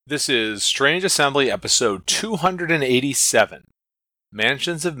This is Strange Assembly episode 287,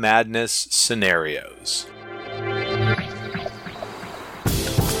 Mansions of Madness Scenarios.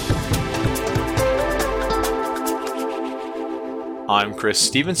 I'm Chris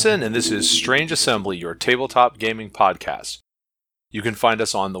Stevenson, and this is Strange Assembly, your tabletop gaming podcast. You can find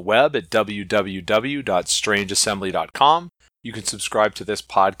us on the web at www.strangeassembly.com. You can subscribe to this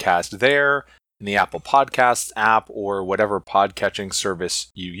podcast there, in the Apple Podcasts app, or whatever podcatching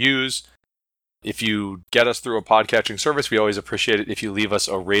service you use. If you get us through a podcatching service, we always appreciate it if you leave us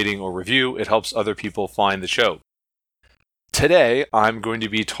a rating or review. It helps other people find the show. Today, I'm going to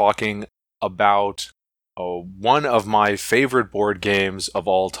be talking about one of my favorite board games of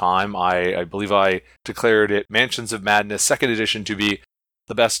all time. I believe I declared it Mansions of Madness 2nd Edition to be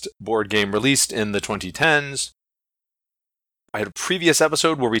the best board game released in the 2010s. I had a previous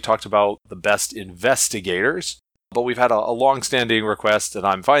episode where we talked about the best investigators, but we've had a long-standing request, and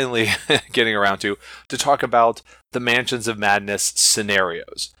I'm finally getting around to talk about the Mansions of Madness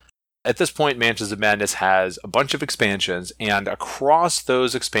scenarios. At this point, Mansions of Madness has a bunch of expansions, and across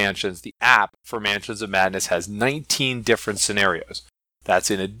those expansions, the app for Mansions of Madness has 19 different scenarios. That's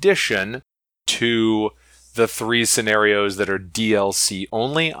in addition to the 3 scenarios that are DLC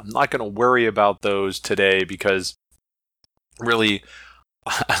only. I'm not going to worry about those today because really,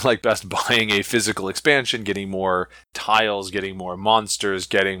 I like best buying a physical expansion, getting more tiles, getting more monsters,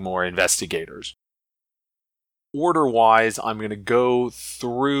 getting more investigators. Order-wise, I'm going to go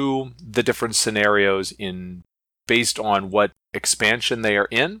through the different scenarios based on what expansion they are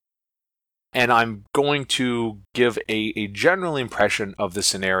in, and I'm going to give a general impression of the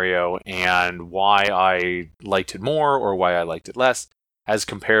scenario and why I liked it more or why I liked it less as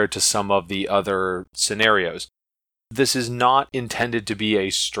compared to some of the other scenarios. This is not intended to be a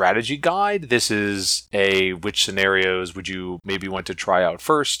strategy guide. This is which scenarios would you maybe want to try out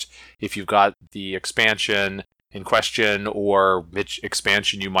first if you've got the expansion in question, or which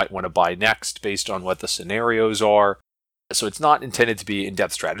expansion you might want to buy next based on what the scenarios are. So it's not intended to be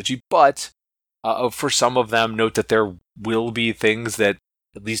in-depth strategy, but for some of them, note that there will be things that,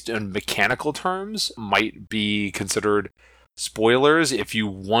 at least in mechanical terms, might be considered spoilers. If you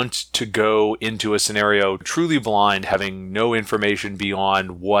want to go into a scenario truly blind, having no information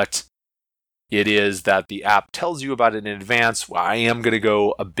beyond what it is that the app tells you about it in advance, I am going to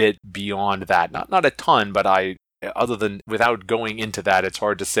go a bit beyond that. Not a ton, but without going into that, it's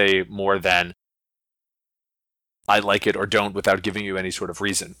hard to say more than I like it or don't without giving you any sort of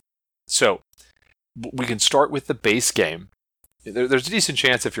reason. So we can start with the base game. There's a decent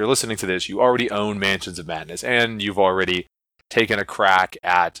chance if you're listening to this, you already own Mansions of Madness, and you've already taken a crack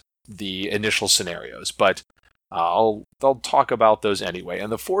at the initial scenarios, but I'll talk about those anyway.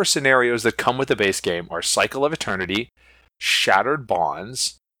 And the 4 scenarios that come with the base game are Cycle of Eternity, Shattered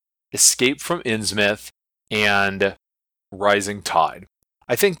Bonds, Escape from Innsmouth, and Rising Tide.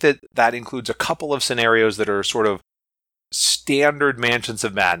 I think that includes a couple of scenarios that are sort of standard Mansions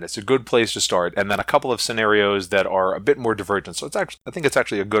of Madness, a good place to start, and then a couple of scenarios that are a bit more divergent. So I think it's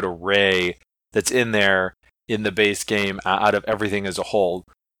actually a good array that's in there in the base game out of everything as a whole.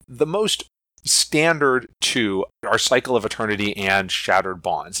 The most standard 2 are Cycle of Eternity and Shattered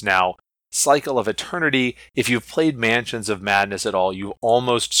Bonds. Now, Cycle of Eternity, if you've played Mansions of Madness at all, you've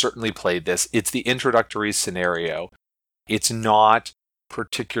almost certainly played this. It's the introductory scenario. It's not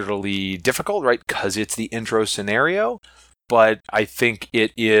particularly difficult, right, because it's the intro scenario, but I think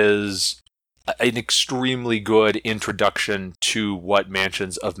it is an extremely good introduction to what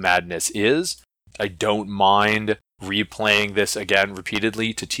Mansions of Madness is. I don't mind replaying this again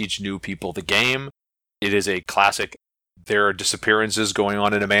repeatedly to teach new people the game. It is a classic. There are disappearances going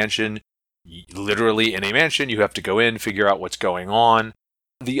on in a mansion. Literally in a mansion, you have to go in, figure out what's going on.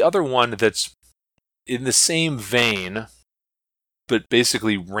 The other one that's in the same vein, but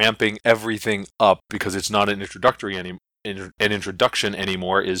basically ramping everything up because it's not an introduction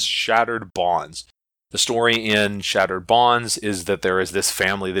anymore, is Shattered Bonds. The story in Shattered Bonds is that there is this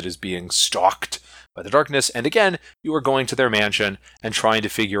family that is being stalked by the darkness, and again, you are going to their mansion and trying to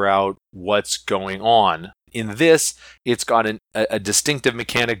figure out what's going on. In this, it's got a distinctive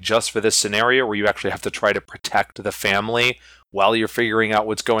mechanic just for this scenario where you actually have to try to protect the family while you're figuring out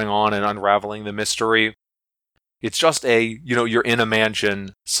what's going on and unraveling the mystery. It's just you're in a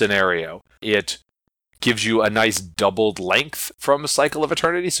mansion scenario. It gives you a nice doubled length from Cycle of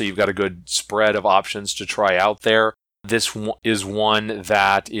Eternity, so you've got a good spread of options to try out there. This is one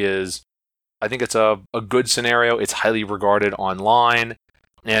that is, I think it's a good scenario. It's highly regarded online.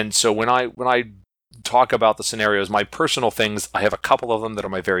 And so when I talk about the scenarios, my personal things, I have a couple of them that are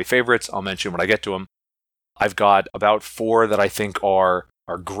my very favorites. I'll mention when I get to them. I've got about 4 that I think are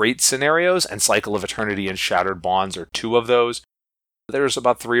are great scenarios, and Cycle of Eternity and Shattered Bonds are two of those. There's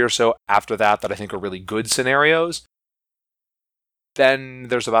about 3 or so after that I think are really good scenarios. Then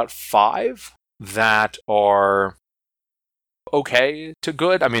there's about 5 that are okay to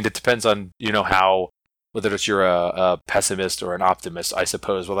good. I mean, it depends on, whether it's you're a pessimist or an optimist, I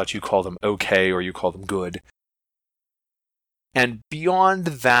suppose, whether you call them okay or you call them good. And beyond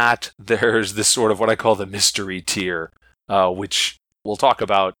that, there's this sort of what I call the mystery tier, which we'll talk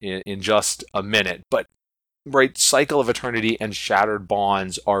about in just a minute. But, right, Cycle of Eternity and Shattered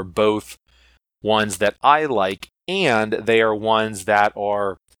Bonds are both ones that I like, and they are ones that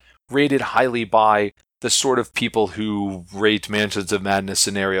are rated highly by the sort of people who rate Mansions of Madness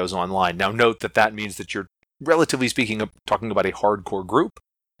scenarios online. Now, note that means that you're, relatively speaking, talking about a hardcore group,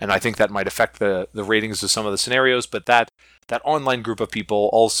 and I think that might affect the ratings of some of the scenarios, but that online group of people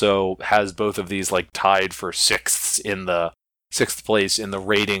also has both of these tied for sixth place in the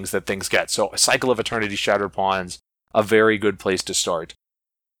ratings that things get. So Cycle of Eternity, Shattered Bonds, a very good place to start.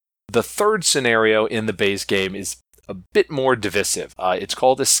 The third scenario in the base game is a bit more divisive. It's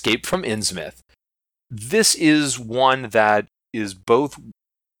called Escape from Innsmouth. This is one that is both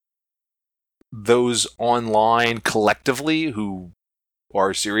those online collectively who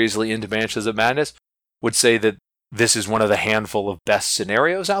are seriously into Mansions of Madness would say that this is one of the handful of best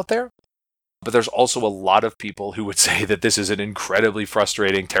scenarios out there. But there's also a lot of people who would say that this is an incredibly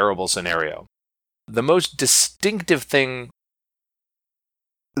frustrating, terrible scenario. The most distinctive thing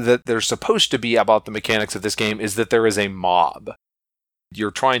that there's supposed to be about the mechanics of this game is that there is a mob.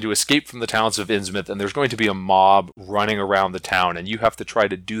 You're trying to escape from the towns of Innsmouth, and there's going to be a mob running around the town, and you have to try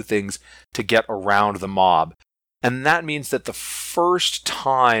to do things to get around the mob. And that means that the first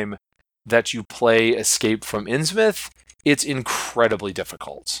time that you play Escape from Innsmouth, it's incredibly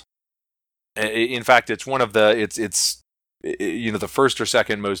difficult. In fact, it's one of the, the first or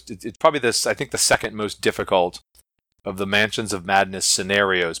second most, it's probably this, I think the second most difficult of the Mansions of Madness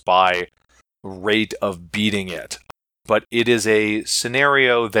scenarios by rate of beating it. But it is a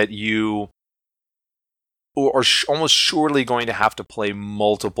scenario that you are almost surely going to have to play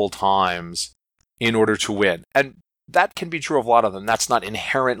multiple times in order to win. And that can be true of a lot of them. That's not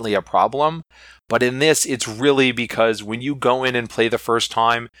inherently a problem. But in this, it's really because when you go in and play the first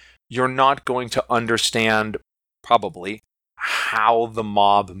time, you're not going to understand, probably, how the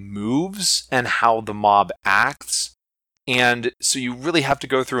mob moves and how the mob acts. And so you really have to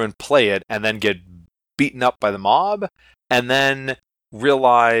go through and play it and then get beaten up by the mob and then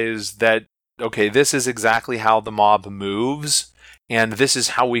realize that, okay, this is exactly how the mob moves and this is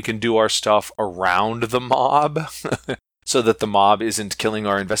how we can do our stuff around the mob so that the mob isn't killing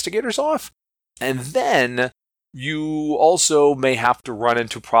our investigators off. And then you also may have to run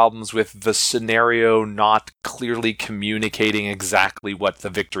into problems with the scenario not clearly communicating exactly what the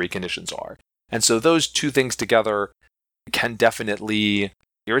victory conditions are. And so those two things together can definitely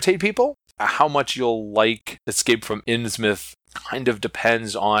irritate people. How much you'll like Escape from Innsmouth kind of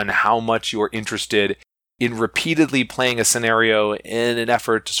depends on how much you're interested in repeatedly playing a scenario in an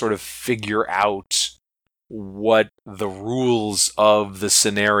effort to sort of figure out what the rules of the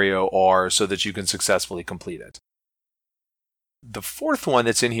scenario are so that you can successfully complete it. The fourth one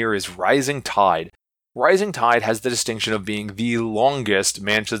that's in here is Rising Tide. Rising Tide has the distinction of being the longest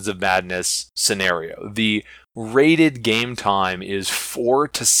Mansions of Madness scenario. The rated game time is 4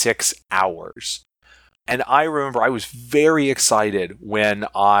 to 6 hours. And I remember I was very excited when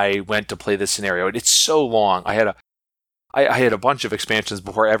I went to play this scenario. It's so long. I had a bunch of expansions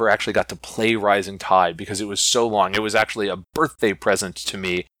before I ever actually got to play Rising Tide because it was so long. It was actually a birthday present to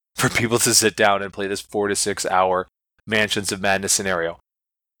me for people to sit down and play this 4 to 6 hour Mansions of Madness scenario.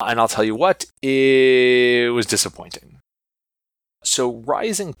 And I'll tell you what, it was disappointing. So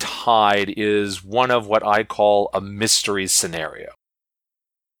Rising Tide is one of what I call a mystery scenario.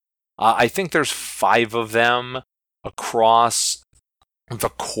 I think there's 5 of them across the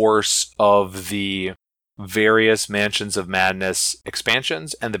course of the various Mansions of Madness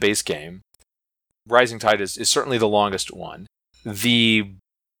expansions and the base game. Rising Tide is certainly the longest one. The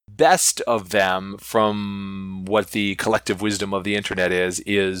best of them, from what the collective wisdom of the internet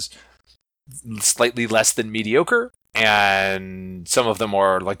is slightly less than mediocre, and some of them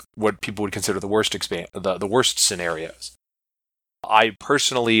are like what people would consider the worst the worst scenarios. I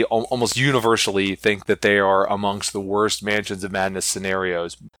personally almost universally think that they are amongst the worst Mansions of Madness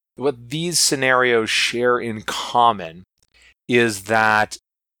scenarios. What these scenarios share in common is that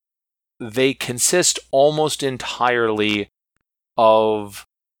they consist almost entirely of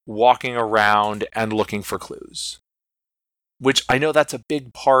walking around and looking for clues. Which I know that's a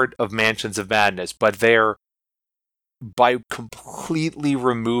big part of Mansions of Madness, but they're by completely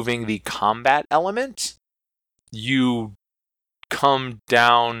removing the combat element, you come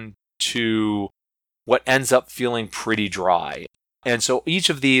down to what ends up feeling pretty dry. And so each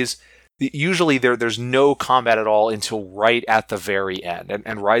of these, usually there's no combat at all until right at the very end.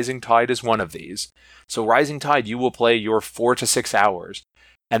 And Rising Tide is one of these. So Rising Tide, you will play your 4 to 6 hours,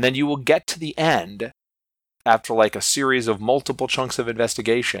 and then you will get to the end after like a series of multiple chunks of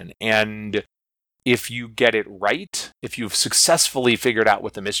investigation. And if you get it right, if you've successfully figured out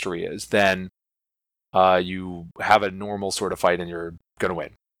what the mystery is, then you have a normal sort of fight and you're going to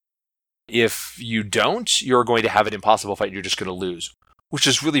win. If you don't, you're going to have an impossible fight and you're just going to lose, which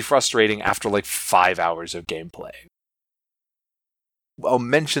is really frustrating after like 5 hours of gameplay. I'll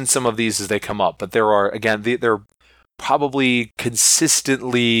mention some of these as they come up, but there are, again, they're probably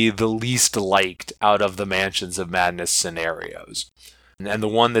consistently the least liked out of the Mansions of Madness scenarios. And the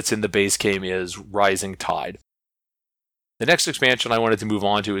one that's in the base game is Rising Tide. The next expansion I wanted to move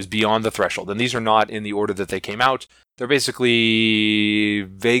on to is Beyond the Threshold, and these are not in the order that they came out. They're basically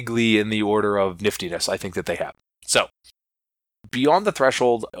vaguely in the order of niftiness, I think, that they have. So, Beyond the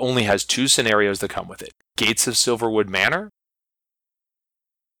Threshold only has 2 scenarios that come with it. Gates of Silverwood Manor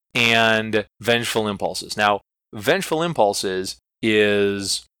and Vengeful Impulses. Now, Vengeful Impulses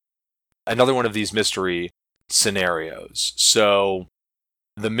is another one of these mystery scenarios. So,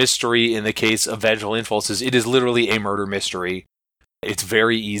 the mystery in the case of Vengeful Impulses, it is literally a murder mystery. It's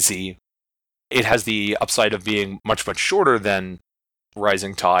very easy. It has the upside of being much, much shorter than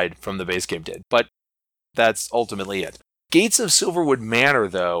Rising Tide from the base game did, but that's ultimately it. Gates of Silverwood Manor,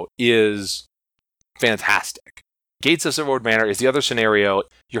 though, is fantastic. Gates of Silverwood Manor is the other scenario.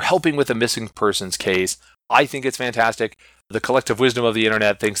 You're helping with a missing persons case. I think it's fantastic. The collective wisdom of the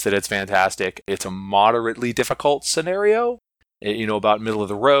internet thinks that it's fantastic. It's a moderately difficult scenario, about middle of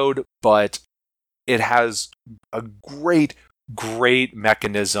the road, but it has a great, great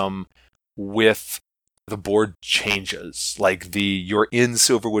mechanism with the board changes. Like you're in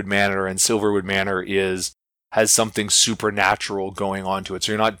Silverwood Manor, and Silverwood Manor has something supernatural going on to it.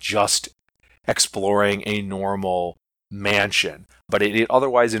 So you're not just exploring a normal mansion, but it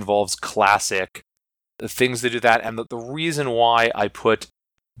otherwise involves classic things that do that. And the reason why I put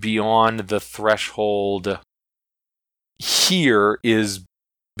Beyond the Threshold here is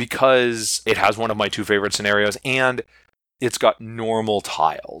because it has one of my 2 favorite scenarios, and it's got normal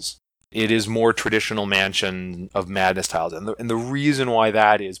tiles. It is more traditional Mansion of Madness tiles. And the reason why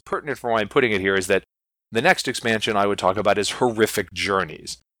that is pertinent for why I'm putting it here is that the next expansion I would talk about is Horrific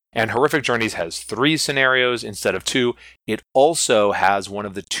Journeys. And Horrific Journeys has 3 scenarios instead of 2. It also has one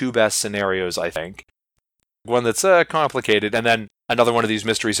of the 2 best scenarios, I think. One that's complicated, and then another one of these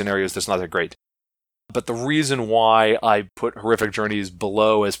mystery scenarios that's not that great. But the reason why I put Horrific Journeys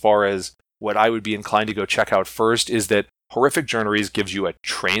below as far as what I would be inclined to go check out first is that Horrific Journeys gives you a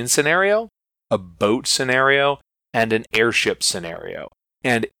train scenario, a boat scenario, and an airship scenario.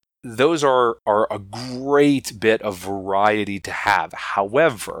 And those are a great bit of variety to have.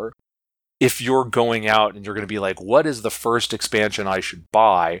 However, if you're going out and you're going to be like, what is the first expansion I should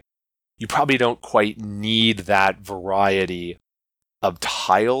buy? You probably don't quite need that variety of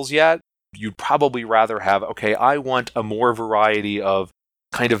tiles yet. You'd probably rather have, okay, I want a more variety of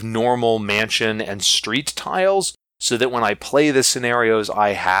kind of normal mansion and street tiles so that when I play the scenarios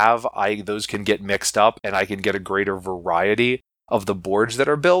I have, those can get mixed up and I can get a greater variety of the boards that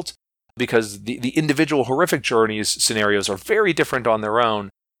are built, because the individual Horrific Journeys scenarios are very different on their own,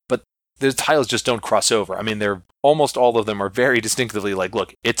 but the tiles just don't cross over. I mean, they're almost all of them are very distinctively like,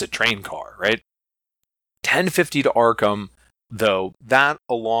 look, it's a train car, right? 1050 to Arkham, though, that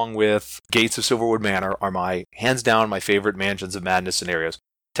along with Gates of Silverwood Manor are hands down my favorite Mansions of Madness scenarios.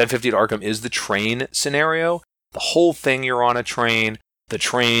 1050 to Arkham is the train scenario. The whole thing, you're on a train. The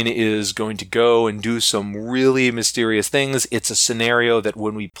train is going to go and do some really mysterious things. It's a scenario that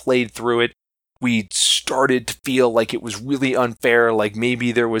when we played through it, we started to feel like it was really unfair, like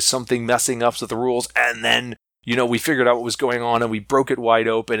maybe there was something messing up with the rules, and then, we figured out what was going on and we broke it wide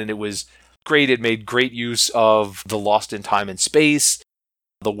open, and it was great. It made great use of the Lost in Time and Space,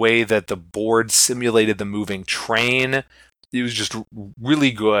 the way that the board simulated the moving train. It was just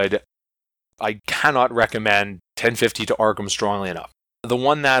really good. I cannot recommend 1050 to Arkham strongly enough. The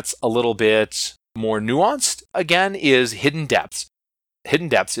one that's a little bit more nuanced, again, is Hidden Depths. Hidden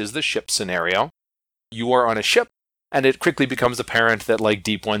Depths is the ship scenario. You are on a ship, and it quickly becomes apparent that like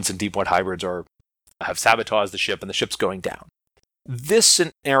Deep Ones and Deep One hybrids have sabotaged the ship, and the ship's going down. This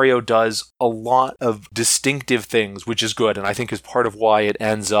scenario does a lot of distinctive things, which is good, and I think is part of why it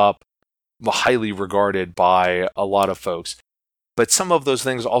ends up highly regarded by a lot of folks. but some of those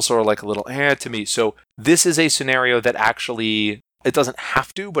things also are like a little to me. So this is a scenario that actually, it doesn't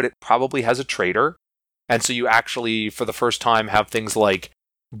have to, but it probably has a traitor. And so you actually, for the first time, have things like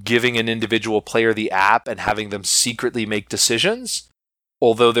giving an individual player the app and having them secretly make decisions,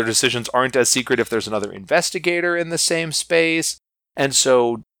 although their decisions aren't as secret if there's another investigator in the same space. And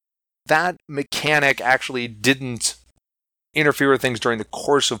so that mechanic actually didn't interfere with things during the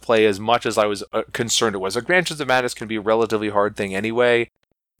course of play as much as I was concerned it was. Like, Mansions of Madness can be a relatively hard thing anyway,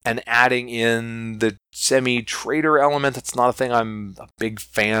 and adding in the semi-traitor element, that's not a thing I'm a big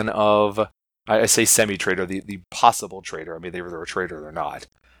fan of. I say semi-traitor, the possible traitor. I mean, they were a traitor or not.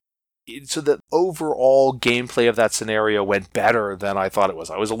 So the overall gameplay of that scenario went better than I thought it was.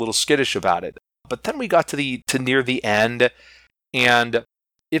 I was a little skittish about it. But then we got to near the end, and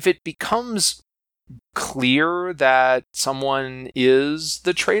if it becomes clear that someone is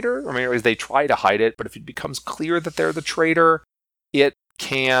the traitor, I mean, they try to hide it, but if it becomes clear that they're the traitor, it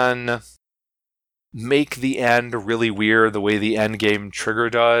can make the end really weird the way the end game trigger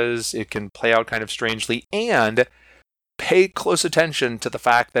does. It can play out kind of strangely, and pay close attention to the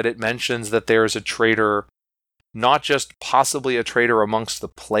fact that it mentions that there's a traitor, not just possibly a traitor amongst the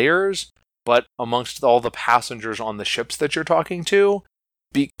players, but amongst all the passengers on the ships that you're talking to,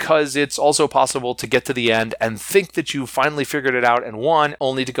 because it's also possible to get to the end and think that you finally figured it out and won,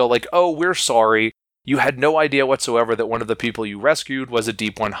 only to go like, oh, we're sorry, you had no idea whatsoever that one of the people you rescued was a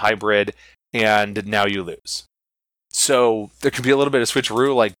Deep One hybrid, and now you lose. So there can be a little bit of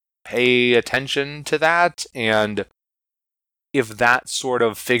switcheroo, like, pay attention to that, and if that sort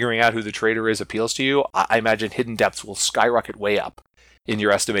of figuring out who the traitor is appeals to you, I imagine Hidden Depths will skyrocket way up in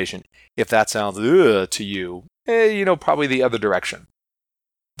your estimation. If that sounds to you, probably the other direction.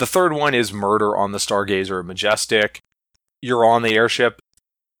 The third one is Murder on the Stargazer Majestic. You're on the airship.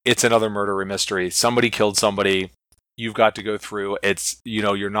 It's another murder mystery. Somebody killed somebody. You've got to go through. It's,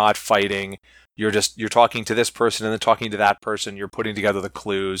 you're not fighting. You're talking to this person and then talking to that person. You're putting together the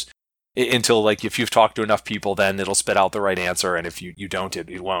clues until, like, if you've talked to enough people, then it'll spit out the right answer. And if you don't,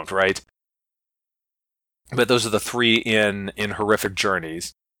 it won't, right? But those are the three in Horrific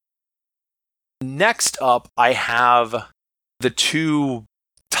Journeys. Next up, I have the two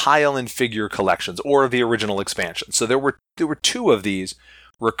tile and figure collections, or the original expansion. So there were two of these,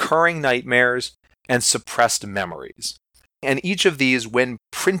 Recurring Nightmares and Suppressed Memories. And each of these, when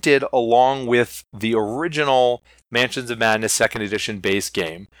printed along with the original Mansions of Madness 2nd Edition base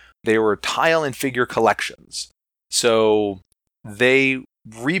game, they were tile and figure collections. So they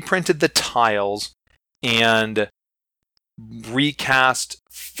reprinted the tiles and recast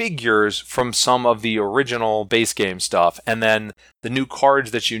figures from some of the original base game stuff, and then the new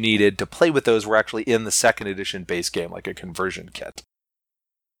cards that you needed to play with those were actually in the 2nd Edition base game, like a conversion kit.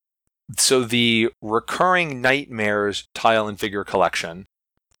 So the Recurring Nightmares tile and figure collection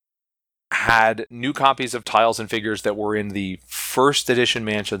had new copies of tiles and figures that were in the 1st Edition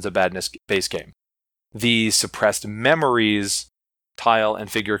Mansions of Madness base game. The Suppressed Memories tile and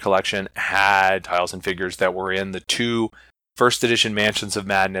figure collection had tiles and figures that were in the 2 1st Edition Mansions of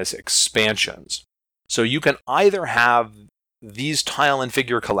Madness expansions. So you can either have these tile and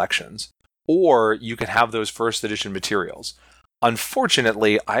figure collections, or you can have those 1st Edition materials.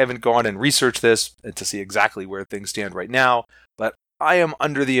 Unfortunately, I haven't gone and researched this to see exactly where things stand right now, but I am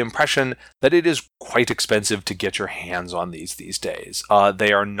under the impression that it is quite expensive to get your hands on these days.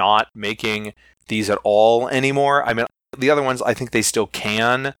 They are not making these at all anymore. I mean, the other ones, I think they still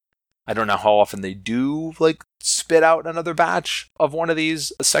can. I don't know how often they do, like, spit out another batch of one of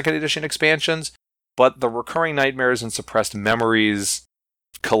these 2nd Edition expansions, but the Recurring Nightmares and Suppressed Memories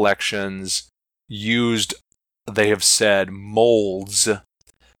collections used, they have said, molds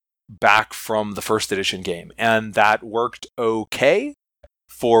back from the 1st Edition game, and that worked okay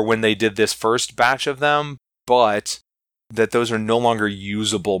for when they did this first batch of them, but that those are no longer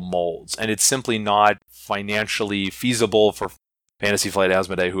usable molds, and it's simply not financially feasible for Fantasy Flight,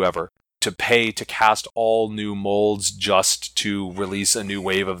 Asmodee, whoever, to pay to cast all new molds just to release a new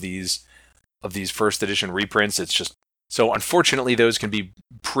wave of these 1st Edition reprints. It's just, so unfortunately those can be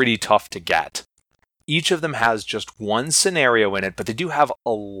pretty tough to get. Each of them has just one scenario in it, but they do have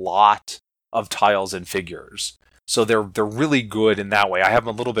a lot of tiles and figures. So they're really good in that way. I have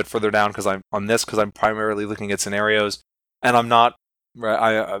them a little bit further down because I'm primarily looking at scenarios, and I'm not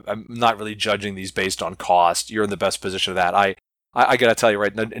really judging these based on cost. You're in the best position of that. I gotta tell you,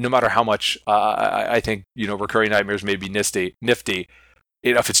 right, no matter how much I think, Recurring Nightmares may be nifty,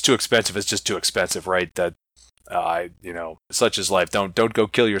 if it's too expensive, it's just too expensive, right? That such is life. Don't go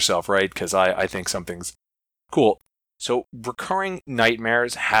kill yourself, right? Because I think something's cool. So Recurring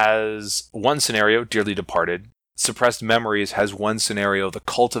Nightmares has one scenario, Dearly Departed. Suppressed Memories has one scenario, the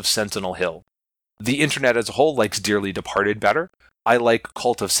Cult of Sentinel Hill. The internet as a whole likes Dearly Departed better. I like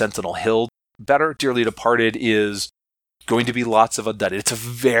Cult of Sentinel Hill better. Dearly Departed is going to be lots of undead. It's a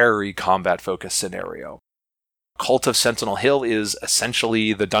very combat-focused scenario. Cult of Sentinel Hill is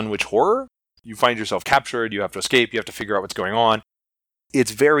essentially the Dunwich Horror. You find yourself captured, you have to escape, you have to figure out what's going on.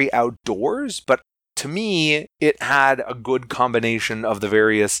 It's very outdoors, but to me, it had a good combination of the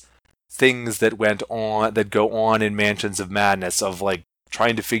various things that go on in Mansions of Madness, of like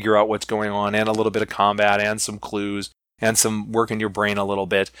trying to figure out what's going on, and a little bit of combat, and some clues, and some work in your brain a little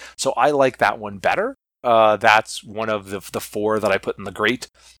bit. So I like that one better. That's one of the four that I put in the great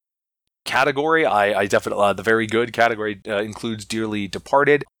category. I definitely, the very good category includes Dearly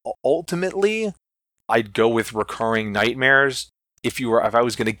Departed. Ultimately, I'd go with Recurring Nightmares if I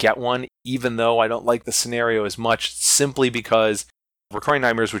was going to get one, even though I don't like the scenario as much, simply because Recurring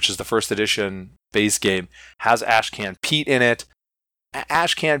Nightmares, which is the first edition base game, has Ashcan Pete in it.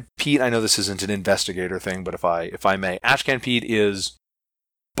 Ashcan Pete, I know this isn't an investigator thing, but if I may, Ashcan Pete is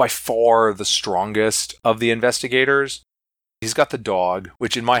by far the strongest of the investigators. He's got the dog,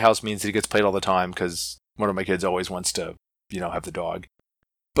 which in my house means that he gets played all the time because one of my kids always wants to, have the dog.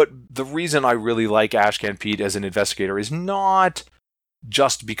 But the reason I really like Ashcan Pete as an investigator is not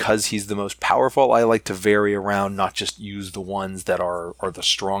just because he's the most powerful. I like to vary around, not just use the ones that are the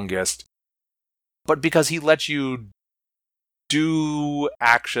strongest, but because he lets you do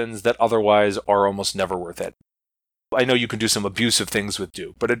actions that otherwise are almost never worth it. I know you can do some abusive things with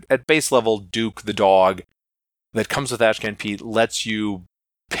Duke, but at base level, Duke, the dog that comes with Ashcan Pete, lets you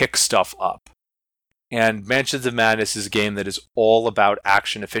pick stuff up. And Mansions of Madness is a game that is all about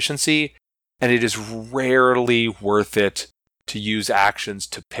action efficiency, and it is rarely worth it to use actions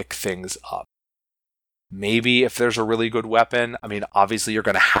to pick things up. Maybe if there's a really good weapon, obviously you're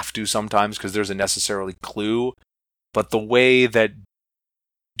going to have to sometimes because there's a necessarily clue, but the way that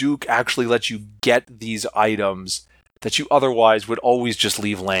Duke actually lets you get these items that you otherwise would always just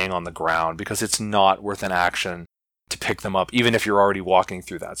leave laying on the ground because it's not worth an action to pick them up, even if you're already walking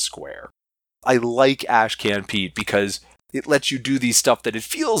through that square. I like Ashcan Pete because it lets you do these stuff that it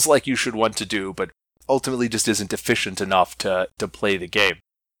feels like you should want to do, but ultimately just isn't efficient enough to play the game.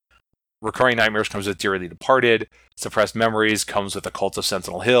 Recurring Nightmares comes with Dearly Departed. Suppressed Memories comes with the Cult of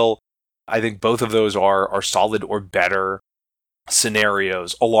Sentinel Hill. I think both of those are solid or better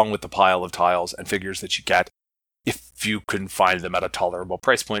scenarios, along with the pile of tiles and figures that you get, if you can find them at a tolerable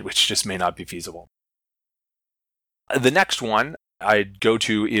price point, which just may not be feasible. The next one I'd go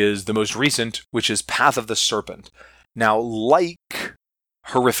to is the most recent, which is Path of the Serpent. Now, like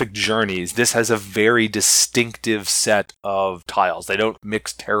Horrific Journeys, this has a very distinctive set of tiles. They don't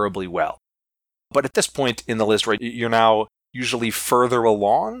mix terribly well. But at this point in the list, right, you're now usually further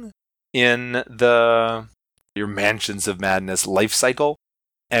along in your Mansions of Madness life cycle.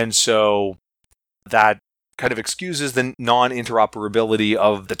 And so that kind of excuses the non-interoperability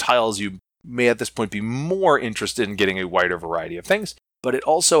of the tiles. You may at this point be more interested in getting a wider variety of things. But it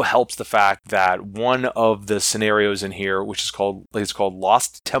also helps the fact that one of the scenarios in here, which is called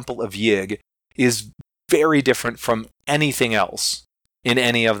Lost Temple of Yig, is very different from anything else in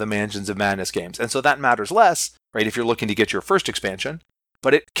any of the Mansions of Madness games. And so that matters less, right, if you're looking to get your first expansion,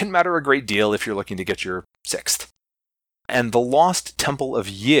 but it can matter a great deal if you're looking to get your sixth. And the Lost Temple of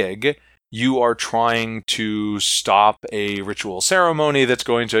Yig, you are trying to stop a ritual ceremony that's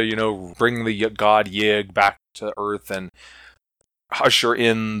going to, bring the god Yig back to Earth and usher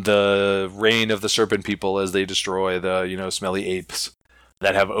in the reign of the Serpent People as they destroy the, smelly apes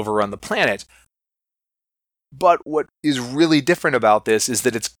that have overrun the planet. But what is really different about this is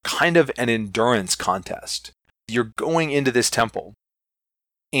that it's kind of an endurance contest. You're going into this temple,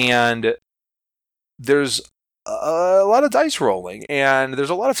 and there's a lot of dice rolling, and there's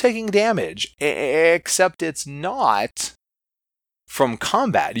a lot of taking damage, except it's not from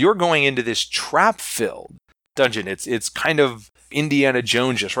combat. You're going into this trap-filled dungeon. It's kind of Indiana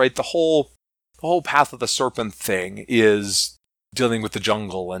Jones-ish, right? The whole Path of the Serpent thing is dealing with the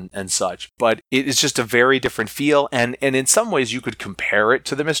jungle and such, but it is just a very different feel, and in some ways you could compare it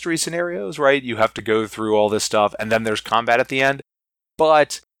to the mystery scenarios, right? You have to go through all this stuff, and then there's combat at the end,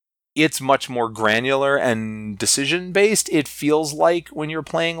 but it's much more granular and decision-based, it feels like, when you're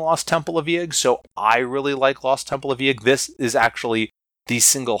playing Lost Temple of Yig, so I really like Lost Temple of Yig. This is actually the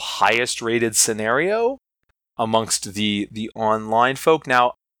single highest rated scenario amongst the online folk.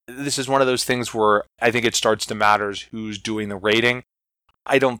 Now, this is one of those things where I think it starts to matter who's doing the rating.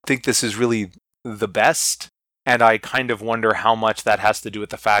 I don't think this is really the best, and I kind of wonder how much that has to do with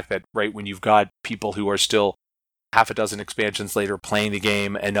the fact that, right, when you've got people who are still half a dozen expansions later playing the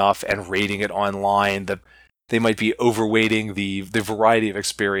game enough and rating it online, the they might be overweighting the variety of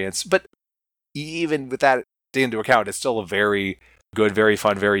experience. But even with that into account, it's still a very good, very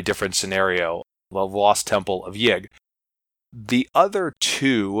fun, very different scenario, the Lost Temple of Yig. The other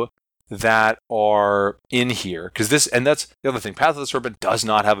two that are in here, because that's the other thing, Path of the Serpent does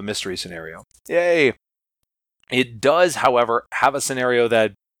not have a mystery scenario. Yay! It does, however, have a scenario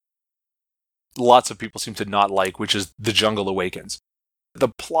that lots of people seem to not like, which is The Jungle Awakens. The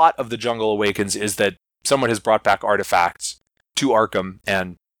plot of The Jungle Awakens is that someone has brought back artifacts to Arkham,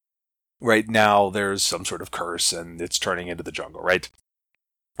 and right now there's some sort of curse, and it's turning into the jungle, right?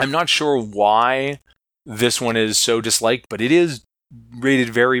 I'm not sure why this one is so disliked, but it is rated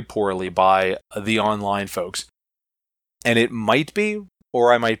very poorly by the online folks. And it might be,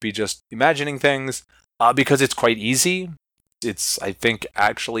 or I might be just imagining things, because it's quite easy. It's, I think,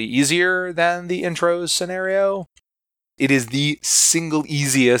 actually easier than the intros scenario. It is the single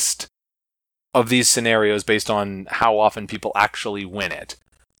easiest of these scenarios based on how often people actually win it.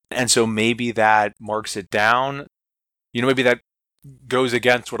 And so maybe that marks it down. Maybe that goes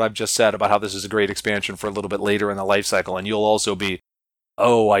against what I've just said about how this is a great expansion for a little bit later in the life cycle. And you'll also be,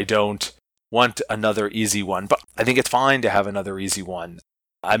 I don't want another easy one. But I think it's fine to have another easy one.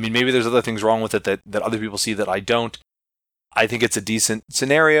 I mean, maybe there's other things wrong with it that other people see that I don't. I think it's a decent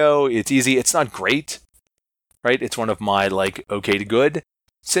scenario. It's easy. It's not great, right? It's one of my, okay to good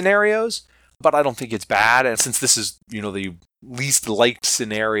scenarios, but I don't think it's bad. And since this is, the least liked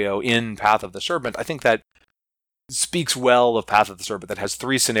scenario in Path of the Serpent, I think that speaks well of Path of the Serpent, that has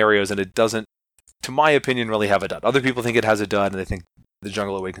 3 scenarios, and it doesn't, to my opinion, really have it done. Other people think it has it done, and they think The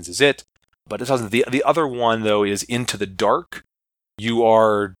Jungle Awakens is it, but it doesn't. The other one, though, is Into the Dark. You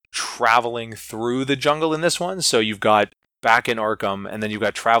are traveling through the jungle in this one, so you've got back in Arkham, and then you've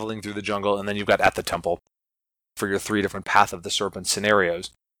got traveling through the jungle, and then you've got at the temple for your 3 different Path of the Serpent scenarios.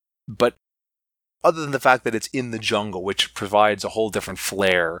 But other than the fact that it's in the jungle, which provides a whole different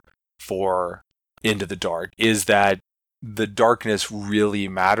flair for Into the Dark, is that the darkness really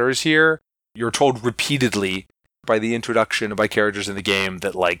matters here. You're told repeatedly by the introduction by characters in the game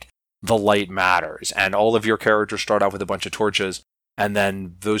that, the light matters, and all of your characters start out with a bunch of torches, and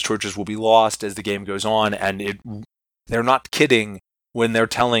then those torches will be lost as the game goes on, and they're not kidding when they're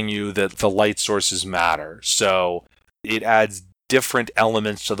telling you that the light sources matter. So it adds different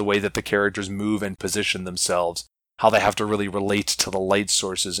elements to the way that the characters move and position themselves, how they have to really relate to the light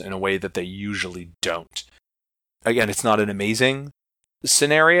sources in a way that they usually don't. Again, it's not an amazing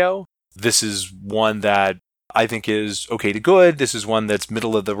scenario. This is one that I think is okay to good. This is one that's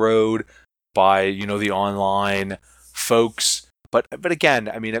middle of the road by, the online folks. But again,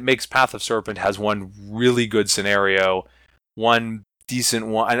 I mean, it makes Path of Serpent has one really good scenario, one decent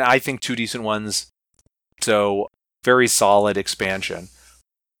one, and I think 2 decent ones. So very solid expansion.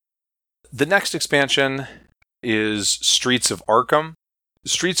 The next expansion is Streets of Arkham.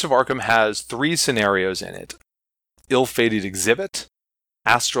 Streets of Arkham has 3 scenarios in it: Ill-Fated Exhibit,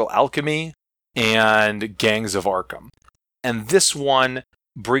 Astral Alchemy, and Gangs of Arkham. And this one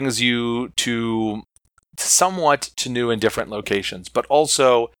brings you to somewhat to new and different locations, but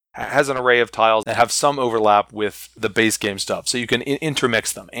also has an array of tiles that have some overlap with the base game stuff, so you can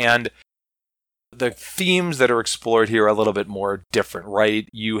intermix them. And the themes that are explored here are a little bit more different, right?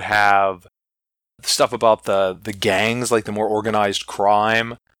 You have stuff about the gangs, like the more organized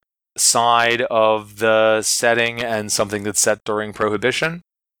crime side of the setting, and something that's set during Prohibition.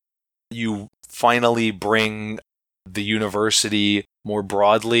 You finally bring the university more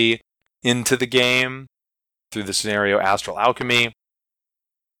broadly into the game through the scenario Astral Alchemy.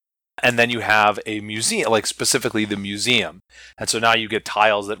 And then you have a museum, specifically the museum. And so now you get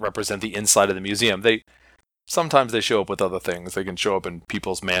tiles that represent the inside of the museum. Sometimes they show up with other things. They can show up in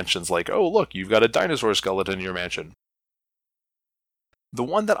people's mansions, oh, look, you've got a dinosaur skeleton in your mansion. The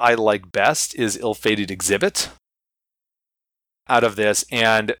one that I like best is Ill-Fated Exhibit out of this.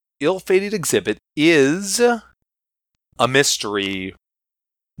 And Ill-Fated Exhibit is a mystery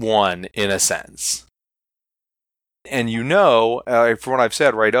one, in a sense. And from what I've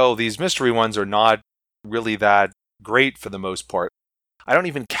said, right, these mystery ones are not really that great for the most part. I don't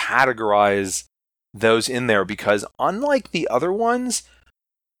even categorize those in there because unlike the other ones,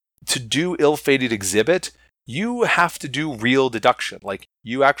 to do Ill-Fated Exhibit, you have to do real deduction.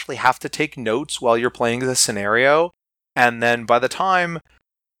 You actually have to take notes while you're playing the scenario, and then by the time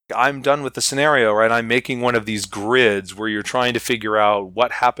I'm done with the scenario, right, I'm making one of these grids where you're trying to figure out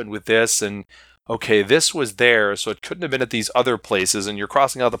what happened with this, and okay, this was there, so it couldn't have been at these other places, and you're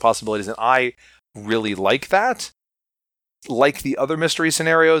crossing out the possibilities, and I really like that. Like the other mystery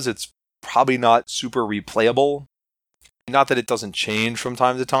scenarios, it's probably not super replayable. Not that it doesn't change from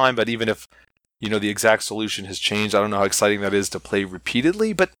time to time, but even if the exact solution has changed. I don't know how exciting that is to play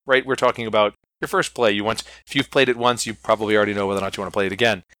repeatedly, but right, we're talking about your first play. If you've played it once, you probably already know whether or not you want to play it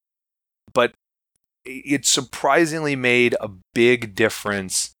again. But it surprisingly made a big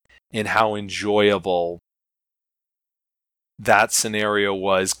difference in how enjoyable that scenario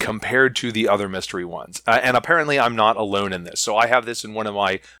was compared to the other mystery ones. And apparently I'm not alone in this. So I have this in one of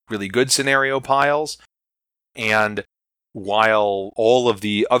my really good scenario piles. And while all of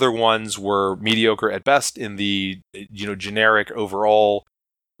the other ones were mediocre at best in the generic overall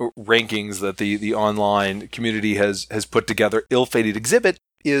rankings that the online community has put together, Ill-Fated Exhibit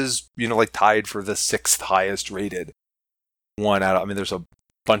is tied for the 6th highest rated one out of, there's a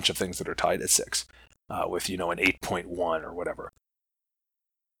bunch of things that are tied at 6 with an 8.1 or whatever,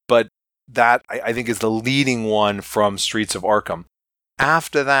 but that I think is the leading one from Streets of Arkham.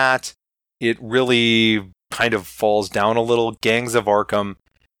 After that, it really kind of falls down a little. Gangs of Arkham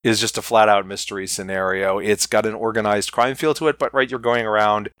is just a flat out mystery scenario. It's got an organized crime feel to it, but right, you're going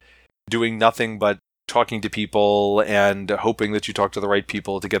around doing nothing but talking to people and hoping that you talk to the right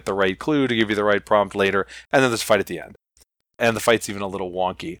people to get the right clue to give you the right prompt later, and then there's a fight at the end. And the fight's even a little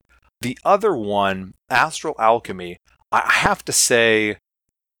wonky. The other one, Astral Alchemy, I have to say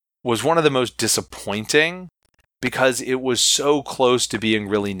was one of the most disappointing because it was so close to being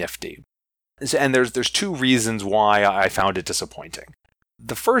really nifty. And there's 2 reasons why I found it disappointing.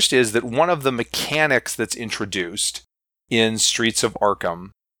 The first is that one of the mechanics that's introduced in Streets of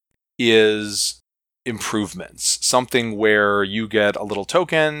Arkham is improvements. Something where you get a little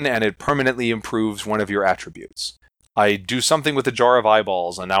token and it permanently improves one of your attributes. I do something with a jar of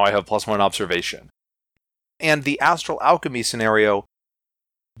eyeballs and now I have +1 observation. And the Astral Alchemy scenario,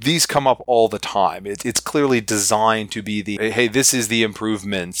 these come up all the time. It's clearly designed to be hey, this is the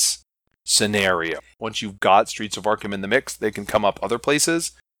improvements scenario. Once you've got Streets of Arkham in the mix, they can come up other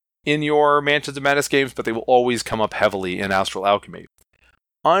places in your Mansions of Madness games, but they will always come up heavily in Astral Alchemy.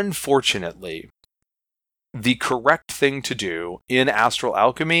 Unfortunately, the correct thing to do in Astral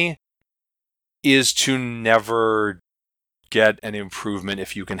Alchemy is to never get an improvement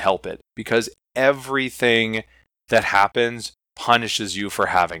if you can help it, because everything that happens punishes you for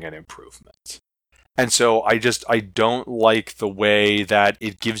having an improvement. And so I don't like the way that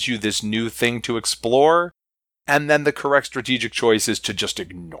it gives you this new thing to explore, and then the correct strategic choice is to just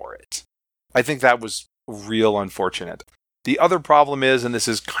ignore it. I think that was real unfortunate. The other problem is, and this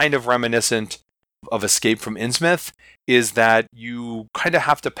is kind of reminiscent of Escape from Innsmouth, is that you kind of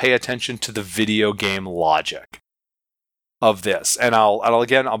have to pay attention to the video game logic of this. And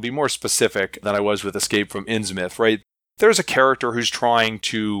I'll be more specific than I was with Escape from Innsmouth, right? There's a character who's trying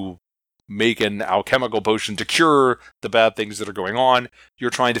to make an alchemical potion to cure the bad things that are going on. You're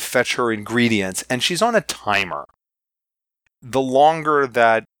trying to fetch her ingredients, and she's on a timer. The longer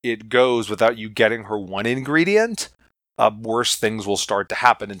that it goes without you getting her one ingredient, worse things will start to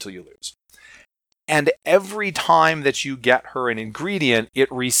happen until you lose. And every time that you get her an ingredient, it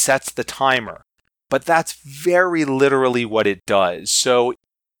resets the timer. But that's very literally what it does. So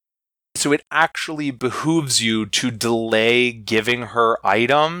it actually behooves you to delay giving her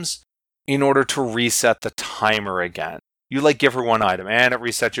items in order to reset the timer again. You give her one item and it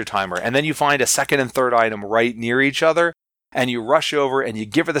resets your timer. And then you find a second and third item right near each other and you rush over and you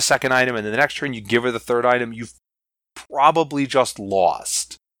give her the second item, and then the next turn you give her the third item. You've probably just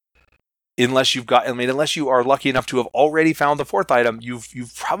lost. Unless you are lucky enough to have already found the fourth item,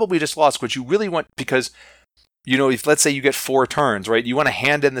 you've probably just lost. What you really want, because if let's say you get 4 turns, right? You want to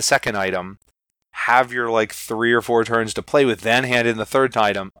hand in the second item, have your 3 or 4 turns to play with, then hand in the third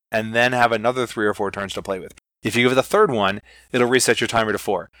item, and then have another 3 or 4 turns to play with. If you give her the third one, it'll reset your timer to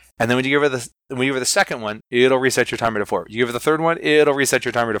 4. And then when you give her the second one, it'll reset your timer to 4. You give her the third one, it'll reset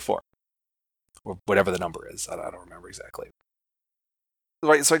your timer to 4. Or whatever the number is. I don't remember exactly.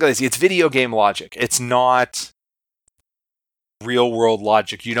 Right, so it's video game logic. It's not real world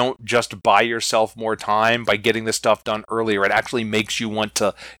logic. You don't just buy yourself more time by getting the stuff done earlier. It actually makes you want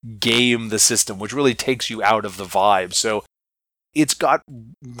to game the system, which really takes you out of the vibe. So it's got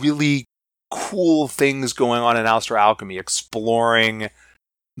really cool things going on in Astral Alchemy, exploring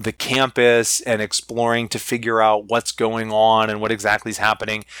the campus and exploring to figure out what's going on and what exactly is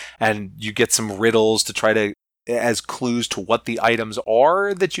happening. And you get some riddles to try to as clues to what the items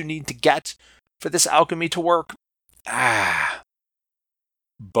are that you need to get for this alchemy to work.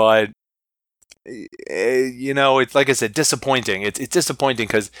 But it's like I said, disappointing. It's disappointing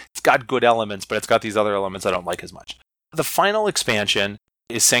because it's got good elements, but it's got these other elements I don't like as much. The final expansion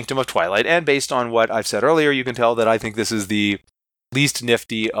is Sanctum of Twilight, and based on what I've said earlier, you can tell that I think this is the least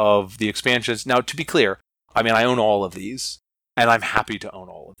nifty of the expansions. Now, to be clear, I own all of these. and I'm happy to own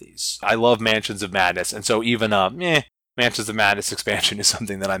all of these. I love Mansions of Madness, and so even Mansions of Madness expansion is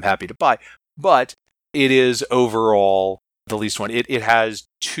something that I'm happy to buy. But it is overall the least one. It has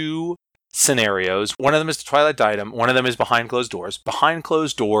 2 scenarios. One of them is the Twilight Diadem. One of them is Behind Closed Doors. Behind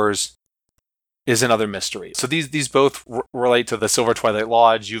Closed Doors is another mystery. So these both relate to the Silver Twilight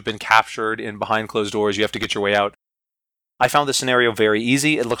Lodge. You've been captured in Behind Closed Doors. You have to get your way out. I found this scenario very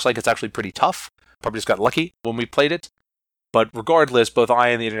easy. It looks like it's actually pretty tough. Probably just got lucky when we played it. But regardless, both I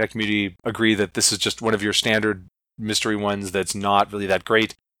and the internet community agree that this is just one of your standard mystery ones that's not really that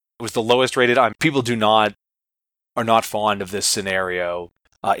great. It was the lowest rated. People are not fond of this scenario.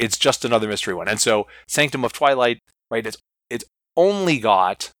 It's just another mystery one. And so Sanctum of Twilight, right, it's only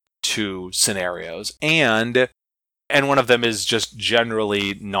got 2 scenarios, and one of them is just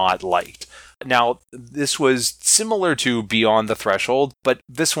generally not liked. Now, this was similar to Beyond the Threshold, but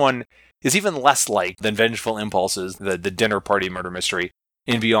this one is even less liked than Vengeful Impulses, the dinner party murder mystery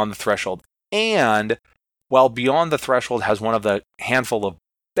in Beyond the Threshold. And while Beyond the Threshold has one of the handful of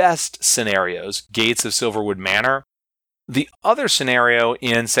best scenarios, Gates of Silverwood Manor, the other scenario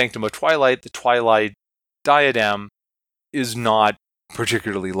in Sanctum of Twilight, the Twilight Diadem, is not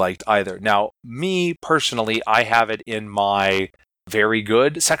particularly liked either. Now, me personally, I have it in my very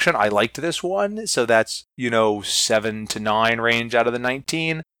good section. I liked this one, so that's 7 to 9 range out of the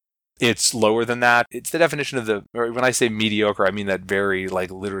 19. It's lower than that. It's the definition of when I say mediocre, I mean that very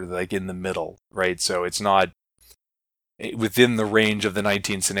literally in the middle, right? So it's not within the range of the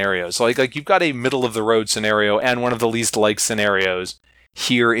 19 scenarios. So you've got a middle of the road scenario and one of the least liked scenarios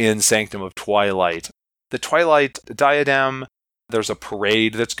here in Sanctum of Twilight. The Twilight Diadem, there's a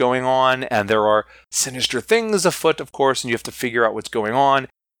parade that's going on, and there are sinister things afoot, of course, and you have to figure out what's going on.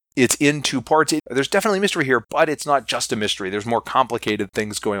 It's in 2 parts. There's definitely mystery here, but it's not just a mystery. There's more complicated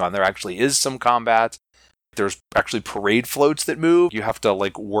things going on. There actually is some combat. There's actually parade floats that move. You have to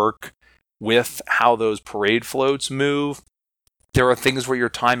work with how those parade floats move. There are things where your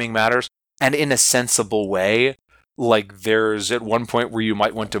timing matters, and in a sensible way. There's at one point where you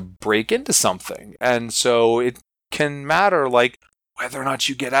might want to break into something, and so it can matter whether or not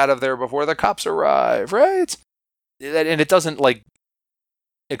you get out of there before the cops arrive, right? And it doesn't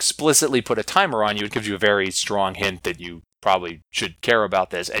explicitly put a timer on you. It gives you a very strong hint that you probably should care about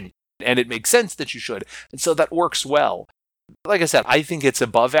this, and it makes sense that you should, and so that works well. Like I said, I think it's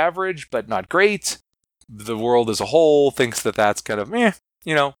above average, but not great. The world as a whole thinks that that's kind of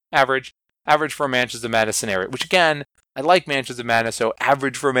average for a Mansions of Madness scenario, which again, I like Mansions of Madness, so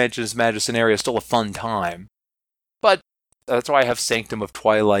average for a Mansions of Madness scenario is still a fun time. But that's why I have Sanctum of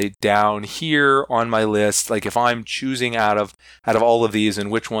Twilight down here on my list. If I'm choosing out of all of these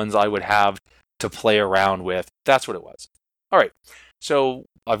and which ones I would have to play around with, that's what it was. All right, so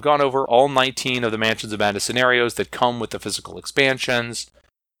I've gone over all 19 of the Mansions of Madness scenarios that come with the physical expansions.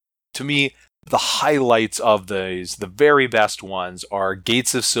 To me, the highlights of these, the very best ones, are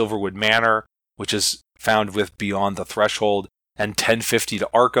Gates of Silverwood Manor, which is found with Beyond the Threshold, and 1050 to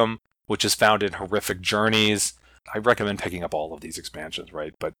Arkham, which is found in Horrific Journeys. I recommend picking up all of these expansions,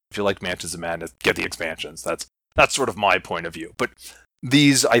 right? But if you like Mansions of Madness, get the expansions. That's sort of my point of view. But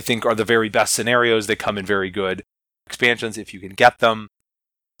these, I think, are the very best scenarios. They come in very good expansions if you can get them.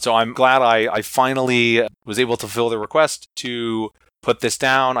 So I'm glad I finally was able to fulfill the request to put this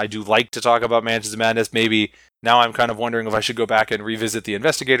down. I do like to talk about Mansions of Madness. Maybe now I'm kind of wondering if I should go back and revisit the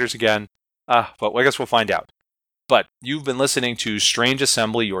Investigators again. But I guess we'll find out. But you've been listening to Strange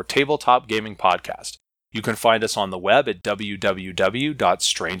Assembly, your tabletop gaming podcast. You can find us on the web at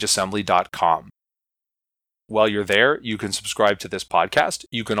www.strangeassembly.com. While you're there, you can subscribe to this podcast.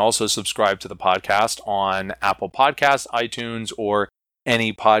 You can also subscribe to the podcast on Apple Podcasts, iTunes, or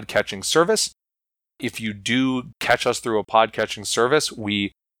any pod-catching service. If you do catch us through a pod-catching service,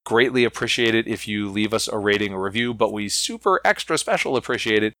 we greatly appreciate it if you leave us a rating or review, but we super extra special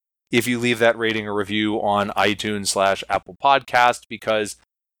appreciate it if you leave that rating or review on iTunes/Apple Podcast, because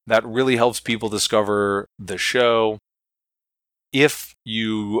that really helps people discover the show. If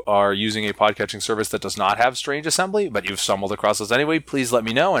you are using a podcatching service that does not have Strange Assembly, but you've stumbled across us anyway, please let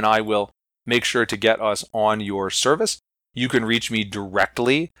me know and I will make sure to get us on your service. You can reach me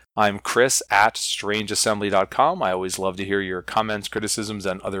directly. I'm Chris at strangeassembly.com. I always love to hear your comments, criticisms,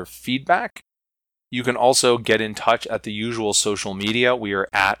 and other feedback. You can also get in touch at the usual social media. We are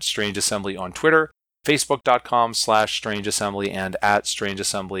at Strange Assembly on Twitter, facebook.com/strangeassembly, and at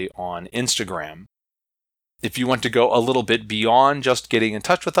strangeassembly on Instagram. If you want to go a little bit beyond just getting in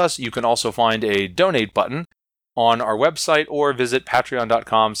touch with us, you can also find a donate button on our website or visit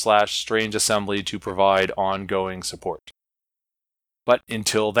patreon.com/strangeassembly to provide ongoing support. But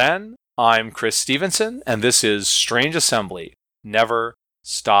until then, I'm Chris Stevenson, and this is Strange Assembly, never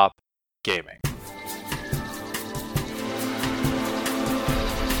stop gaming.